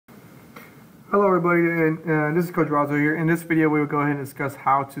Hello everybody, and this is Coach Razo here. In this video, we will go ahead and discuss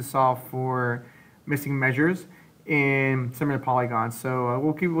how to solve for missing measures in similar polygons. So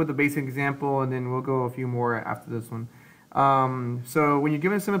we'll keep it with a basic example, and then we'll go a few more after this one. So when you're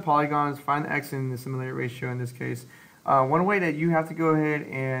given similar polygons, find the x in the similarity ratio in this case. One way that you have to go ahead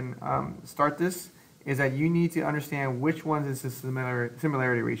and start this is that you need to understand which ones is the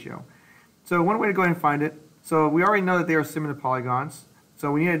similarity ratio. So one way to go ahead and find it, so we already know that they are similar polygons. So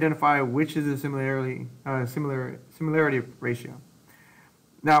we need to identify which is the similarity ratio.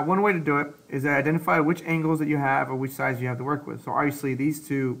 Now, one way to do it is to identify which angles that you have or which sides you have to work with. So obviously, these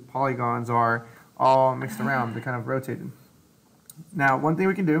two polygons are all mixed around. They're kind of rotated. Now, one thing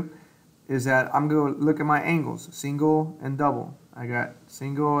we can do is that I'm going to look at my angles, single and double. I got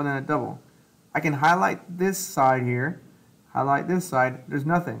single and then a double. I can highlight this side here, highlight this side. There's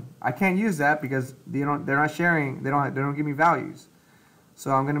nothing. I can't use that because they're not sharing. They don't give me values.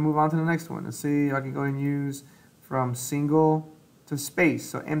 So I'm going to move on to the next one. Let's see if I can go and use from single to space,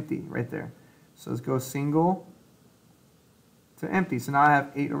 so empty right there. So let's go single to empty. So now I have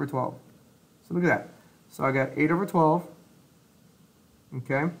 8 over 12. So look at that. So I got 8 over 12.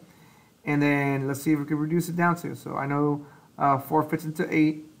 Okay. And then let's see if we can reduce it down to. So I know 4 fits into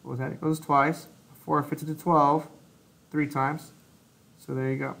 8. What was that? It goes twice. 4 fits into 12 3 times. So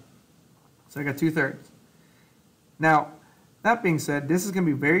there you go. So I got 2/3. Now, that being said, this is going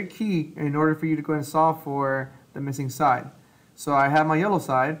to be very key in order for you to go ahead and solve for the missing side. So I have my yellow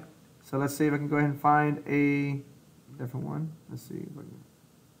side. So let's see if I can go ahead and find a different one. Let's see if I can.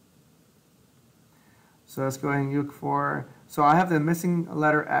 So let's go ahead and look for, so I have the missing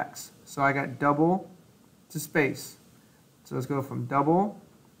letter X. So I got double to space. So let's go from double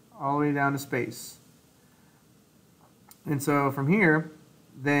all the way down to space. And so from here,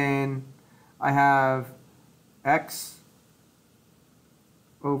 then I have X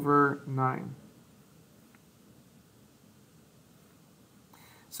over 9.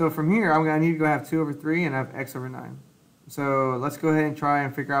 So from here, I'm going to need to go have 2 over 3 and have x over 9. So let's go ahead and try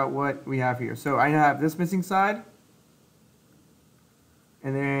and figure out what we have here. So I have this missing side,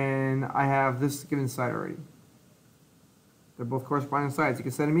 and then I have this given side already. They're both corresponding sides. You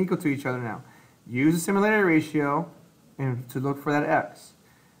can set them equal to each other now. Use the similarity ratio and to look for that x.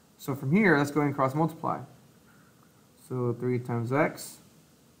 So from here, let's go ahead and cross multiply. So 3 times x.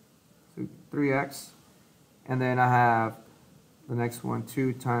 So 3x, and then I have the next one,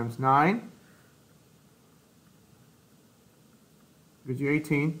 2 times 9, gives you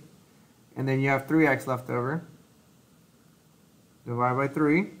 18, and then you have 3x left over, divide by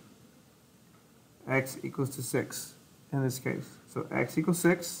 3, x equals to 6 in this case. So x equals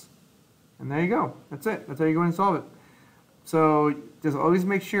 6, and there you go. That's it. That's how you go and solve it. So just always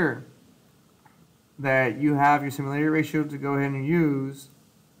make sure that you have your similarity ratio to go ahead and use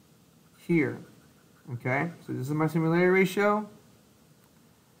here. Okay, so this is my similarity ratio,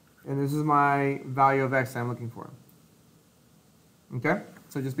 and this is my value of x that I'm looking for. Okay,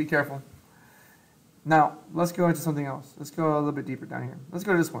 so just be careful. Now let's go into something else. Let's go a little bit deeper down here. Let's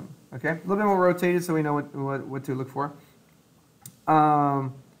go to this one. Okay, a little bit more rotated so we know what to look for.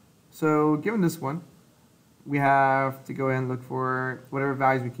 So given this one, we have to go ahead and look for whatever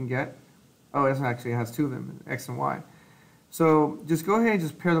values we can get. Oh, this one actually has 2 of them, x and y. So just go ahead and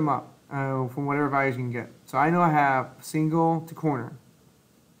just pair them up. From whatever values you can get. So I know I have single to corner.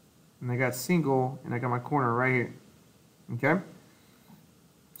 And I got single, and I got my corner right here. Okay?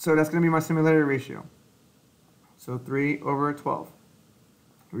 So that's going to be my similarity ratio. So 3 over 12.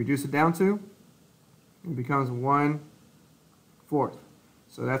 Reduce it down to, it becomes 1/4.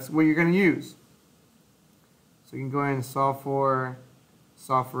 So that's what you're going to use. So you can go ahead and solve for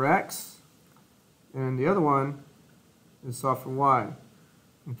x. And the other one is solve for y.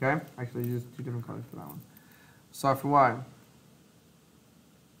 Okay, actually use 2 different colors for that one. Solve for y.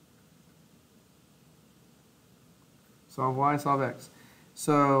 Solve y, solve x.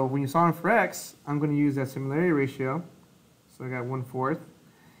 So when you're solving for x, I'm going to use that similarity ratio. So I got 1/4.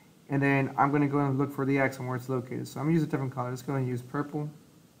 And then I'm going to go and look for the x and where it's located. So I'm going to use a different color. Let's go ahead and use purple.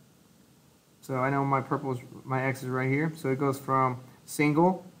 So I know my x is right here. So it goes from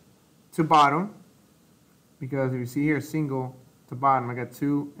single to bottom. Because if you see here, single to bottom, I got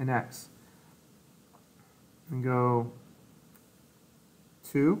 2 and x. And go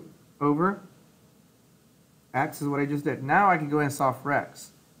 2 over x is what I just did. Now I can go ahead and solve for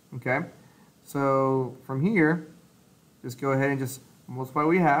x. Okay? So from here, just go ahead and just multiply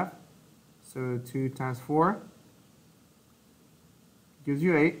what we have. So 2 times 4 gives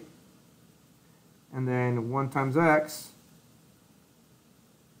you 8. And then 1 times x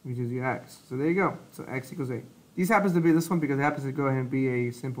gives you x. So there you go. So x equals 8. This happens to be this one because it happens to go ahead and be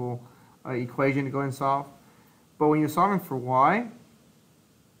a simple equation to go and solve. But when you're solving for y,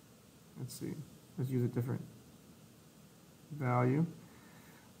 let's see, let's use a different value.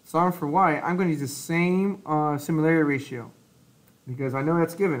 Solving for y, I'm going to use the same similarity ratio because I know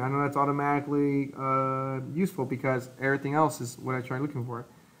that's given. I know that's automatically useful because everything else is what I try looking for.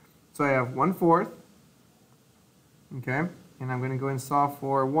 So I have 1/4, okay, and I'm going to go and solve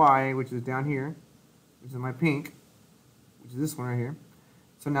for y, which is down here, which is my pink, which is this one right here.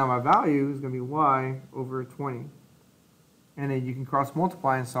 So now my value is going to be y over 20. And then you can cross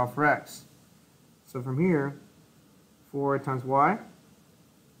multiply and solve for x. So from here, 4 times y,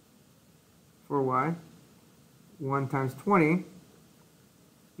 4y, 1 times 20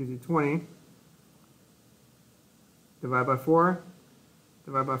 gives you 20. Divide by 4,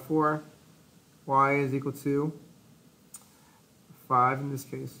 divide by 4, y is equal to 5 in this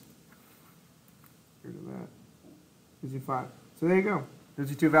case. Get rid of that. Gives you 5. So there you go. Those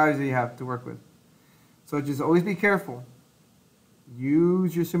are two values that you have to work with. So just always be careful.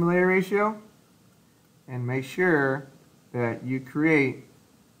 Use your similarity ratio and make sure that you create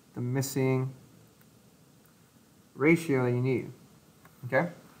the missing ratio that you need. Okay?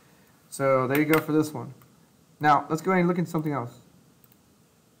 So there you go for this one. Now let's go ahead and look at something else.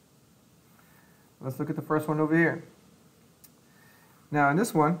 Let's look at the first one over here. Now in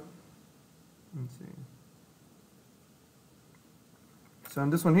this one, let's see. So in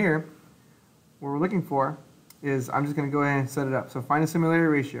this one here, what we're looking for is, I'm just going to go ahead and set it up. So find a similarity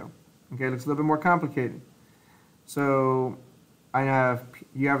ratio. Okay, it looks a little bit more complicated. So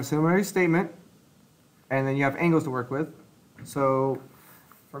you have a similarity statement, and then you have angles to work with. So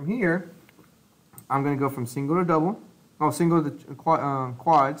from here, I'm going to go from single to double, single to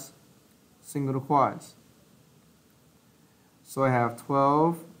quads, single to quads. So I have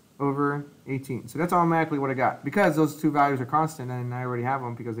 12 over 18. So that's automatically what I got. Because those two values are constant, and I already have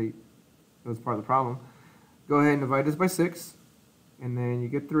them because that was part of the problem. Go ahead and divide this by 6, and then you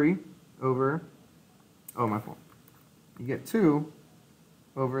get 3 over, oh, my fault. You get 2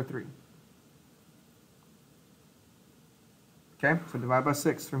 over 3. Okay, so divide by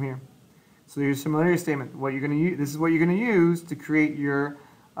 6 from here. So your similarity statement, what you're going to use, this is what you're going to use to create your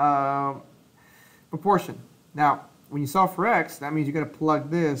proportion. Now, when you solve for x, that means you got to plug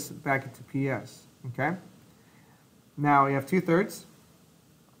this back into PS. Okay. Now you have 2/3,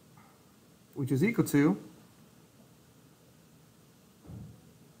 which is equal to.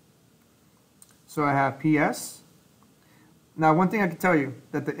 So I have PS. Now one thing I can tell you,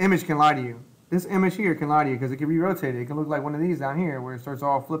 that the image can lie to you. This image here can lie to you because it can be rotated. It can look like one of these down here where it starts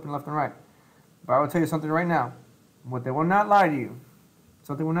all flipping left and right. But I will tell you something right now. What they will not lie to you,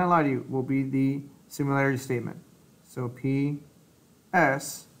 something will not lie to you, will be the similarity statement. So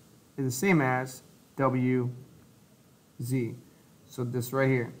PS is the same as WZ. So this right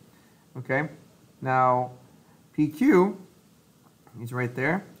here. Okay? Now PQ is right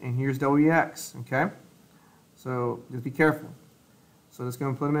there, and here's WX. Okay? So just be careful. So let's go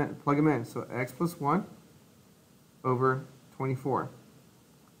and plug them in. So x plus 1 over 24.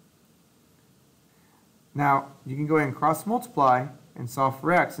 Now you can go ahead and cross multiply and solve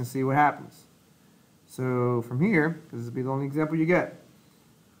for x and see what happens. So from here, because this will be the only example you get.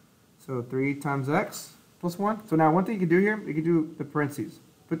 So 3 times x plus 1. So now one thing you can do here, you can do the parentheses.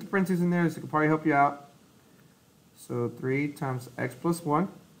 Put the parentheses in there, so it can probably help you out. So 3 times x plus 1.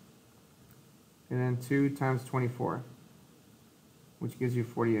 And then 2 times 24, which gives you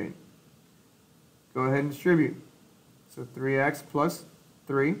 48. Go ahead and distribute. So 3x plus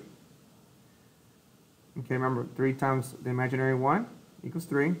 3. Okay, remember, 3 times the imaginary 1 equals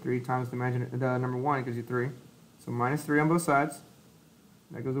 3. 3 times the number 1 gives you 3. So minus 3 on both sides.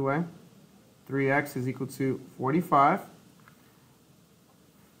 That goes away. 3x is equal to 45.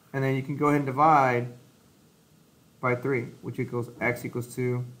 And then you can go ahead and divide by 3, which equals x equals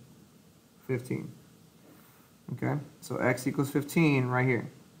to 15. Okay, so x equals 15 right here.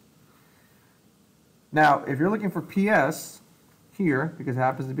 Now, if you're looking for PS here, because it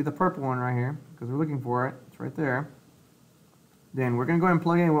happens to be the purple one right here, because we're looking for it, it's right there, then we're going to go ahead and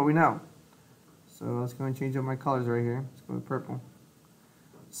plug in what we know. So let's go and change up my colors right here. Let's go with purple.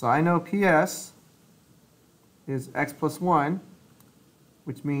 So I know PS is x plus 1,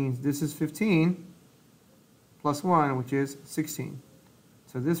 which means this is 15 plus 1, which is 16.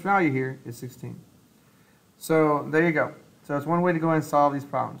 So this value here is 16. So there you go. So it's one way to go and solve these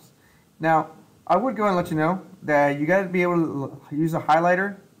problems. Now, I would go and let you know that you got to be able to use a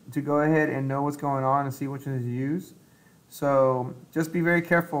highlighter to go ahead and know what's going on and see which one to use. So just be very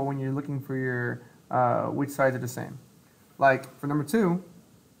careful when you're looking for your which sides are the same. Like for number 2,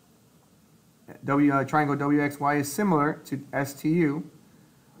 triangle WXY is similar to STU.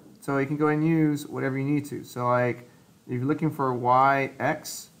 So you can go and use whatever you need to. So like if you're looking for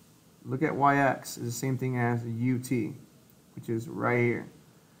yx, look at yx is the same thing as ut, which is right here.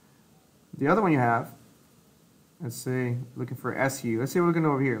 The other one you have, let's say looking for su. Let's say we're looking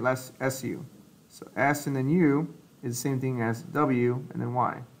over here, let's su. So s and then u is the same thing as w and then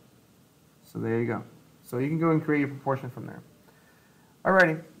y. So there you go. So you can go and create your proportion from there.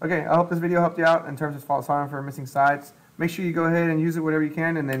 Alrighty, okay, I hope this video helped you out in terms of solving for missing sides. Make sure you go ahead and use it whatever you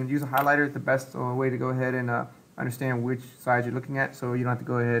can, and then use a highlighter is the best way to go ahead and understand which sides you're looking at, so you don't have to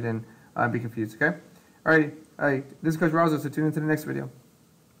go ahead and be confused, okay? Alrighty, this is Coach Rosa, so tune into the next video.